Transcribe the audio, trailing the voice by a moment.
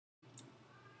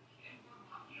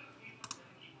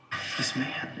this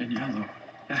man in yellow.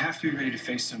 I have to be ready to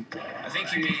face him. I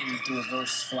think you mean the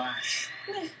Reverse Flash.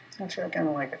 Actually, I kind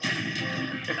of like it.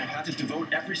 If I have to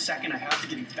devote every second I have to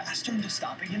getting faster into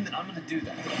stopping him, then I'm going to do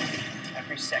that.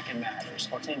 Every second matters.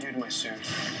 What can you do to my suit?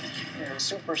 Your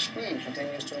super speed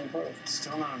continues to improve. It's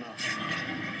still not enough.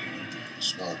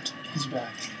 Smart. He's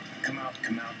back. Come out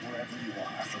wherever you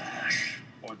are, Flash.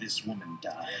 Or this woman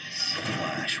dies.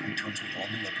 Flash returns with all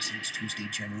new episodes Tuesday,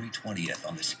 January 20th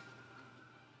on this.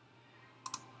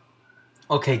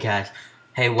 Okay guys,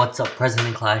 hey, what's up?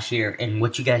 President Clash here, and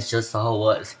what you guys just saw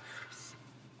was,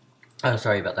 oh,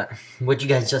 sorry about that. What you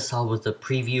guys just saw was the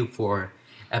preview for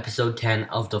episode 10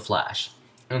 of The Flash,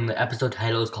 and the episode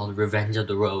title is called Revenge of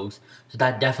the Rogues, so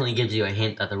that definitely gives you a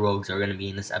hint that the Rogues are going to be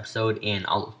in this episode, and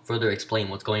I'll further explain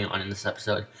what's going on in this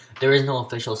episode. There is no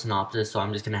official synopsis, so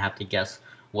I'm just going to have to guess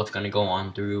what's going to go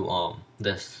on through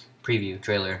this preview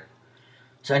trailer.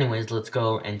 So anyways, let's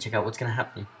go and check out what's going to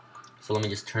happen. So let me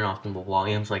just turn off the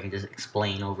volume so I can just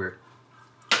explain over.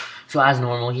 So as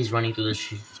normal, he's running through the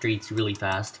streets really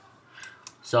fast.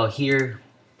 So here,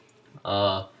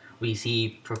 we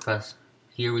see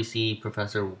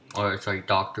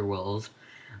Dr. Wells,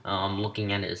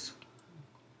 looking at his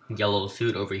yellow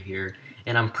suit over here.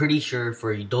 And I'm pretty sure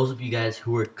for those of you guys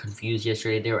who were confused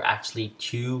yesterday, there were actually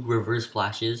 2 reverse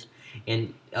flashes.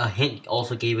 And a hint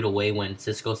also gave it away when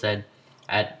Cisco said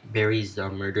at Barry's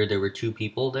murder there were 2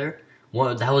 people there.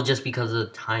 Well, that was just because of the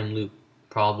time loop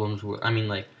problems.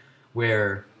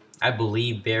 Where I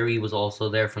believe Barry was also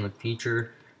there from the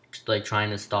future, just like trying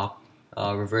to stop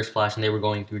Reverse Flash, and they were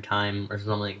going through time or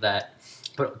something like that.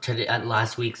 But at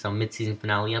last week's mid-season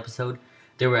finale episode,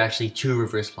 there were actually 2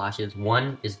 Reverse Flashes.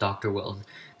 One is Dr. Wells,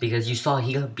 because you saw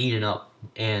he got beaten up,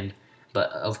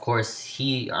 but of course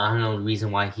I don't know the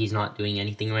reason why he's not doing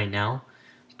anything right now.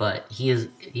 But he's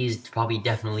probably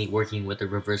definitely working with the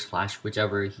Reverse Flash,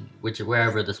 wherever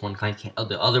this one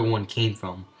the other one came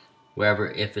from, wherever,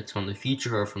 if it's from the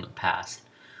future or from the past.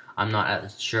 I'm not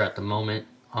as sure at the moment.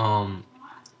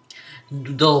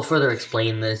 They'll further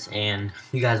explain this, and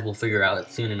you guys will figure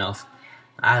out soon enough.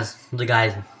 As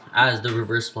the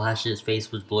Reverse Flash's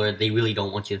face was blurred, they really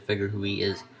don't want you to figure who he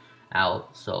is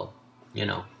out. So, you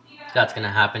know, that's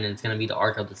gonna happen, and it's gonna be the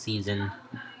arc of the season.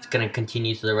 It's gonna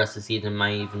continue to the rest of the season,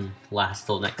 might even last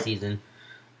till next season.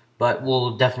 But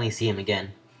we'll definitely see him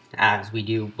again, as we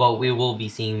do. But we will be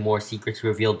seeing more secrets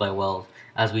revealed by Wells.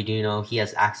 As we do know, he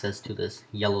has access to this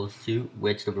yellow suit,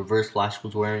 which the Reverse Flash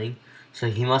was wearing. So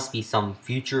he must be some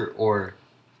future or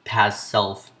past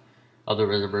self of the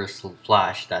Reverse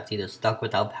Flash that's either stuck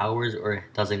without powers or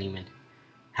doesn't even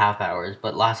have powers.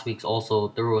 But last week's also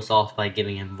threw us off by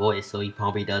giving him voice, so he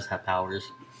probably does have powers.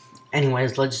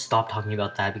 Anyways, let's just stop talking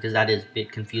about that, because that is a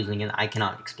bit confusing and I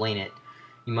cannot explain it.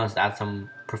 You must ask some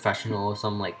professional or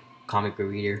some like comic book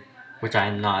reader, which I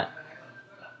am not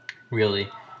really.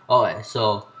 Alright,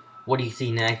 so what do you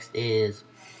see next is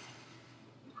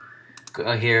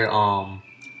here,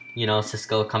 you know,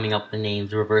 Cisco coming up the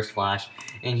names Reverse Flash,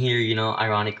 and here, you know,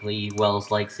 ironically,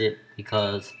 Wells likes it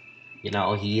because, you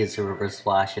know, he is a Reverse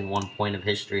Flash in one point of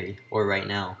history, or right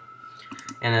now.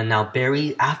 And then now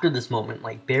Barry, after this moment,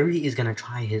 like, Barry is gonna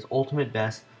try his ultimate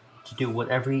best to do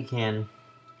whatever he can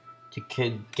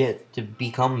to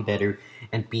become better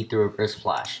and beat the Reverse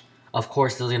Flash. Of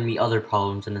course, there's gonna be other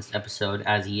problems in this episode,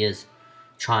 as he is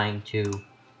trying to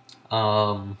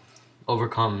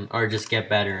overcome or just get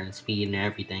better in speed and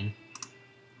everything.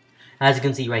 As you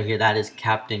can see right here, that is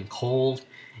Captain Cold,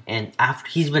 and after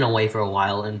he's been away for a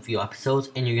while in a few episodes,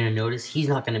 and you're gonna notice he's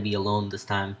not gonna be alone this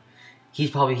time. He's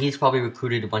probably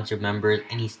recruited a bunch of members,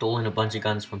 and he's stolen a bunch of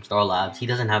guns from Star Labs. He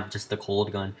doesn't have just the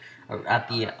cold gun.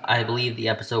 I believe the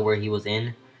episode where he was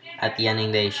in, at the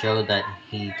ending they showed that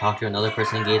he talked to another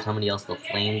person and gave somebody else the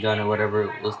flame gun or whatever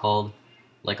it was called,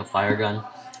 like a fire gun.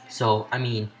 So I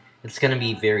mean, it's gonna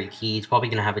be very key. He's probably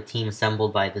gonna have a team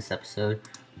assembled by this episode.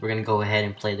 We're gonna go ahead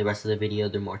and play the rest of the video.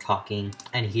 They're more talking,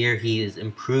 and here he is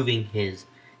improving his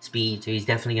speed. So he's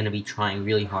definitely gonna be trying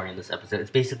really hard in this episode. It's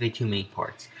basically 2 main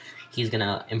parts. He's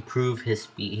gonna improve his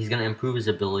speed. He's gonna improve his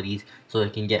abilities so he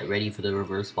can get ready for the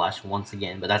Reverse Flash once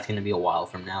again. But that's gonna be a while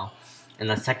from now. And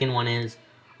the second one is,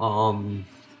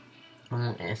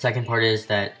 second part is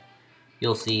that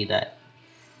you'll see that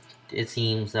it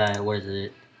seems that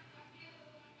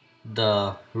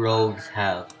the Rogues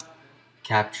have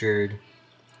captured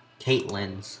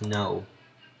Caitlin Snow.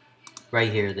 Right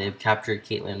here, they've captured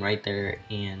Caitlin right there,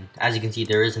 and as you can see,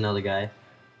 there is another guy.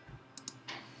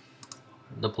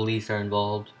 The police are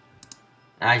involved.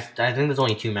 I think there's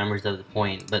only 2 members at the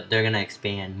point, but they're gonna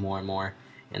expand more and more.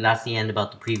 And that's the end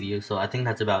about the preview. So I think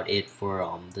that's about it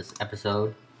for this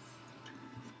episode.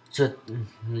 So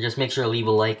just make sure to leave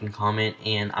a like and comment,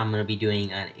 and I'm gonna be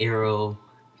doing an Arrow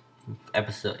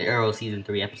season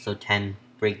 3 episode 10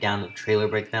 breakdown, of trailer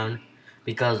breakdown,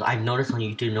 because I've noticed on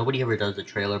YouTube nobody ever does the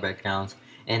trailer breakdowns,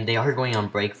 and they are going on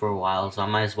break for a while, so I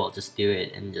might as well just do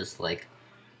it and just like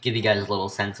give you guys a little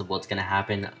sense of what's gonna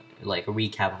happen, like a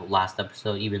recap of last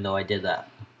episode, even though I did that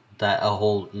a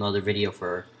whole another video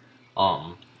for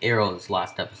Arrow's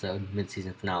last episode,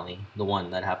 mid-season finale, the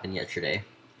one that happened yesterday.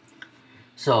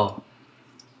 So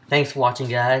thanks for watching,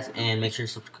 guys, and make sure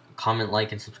to comment,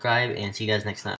 like, and subscribe, and see you guys next time.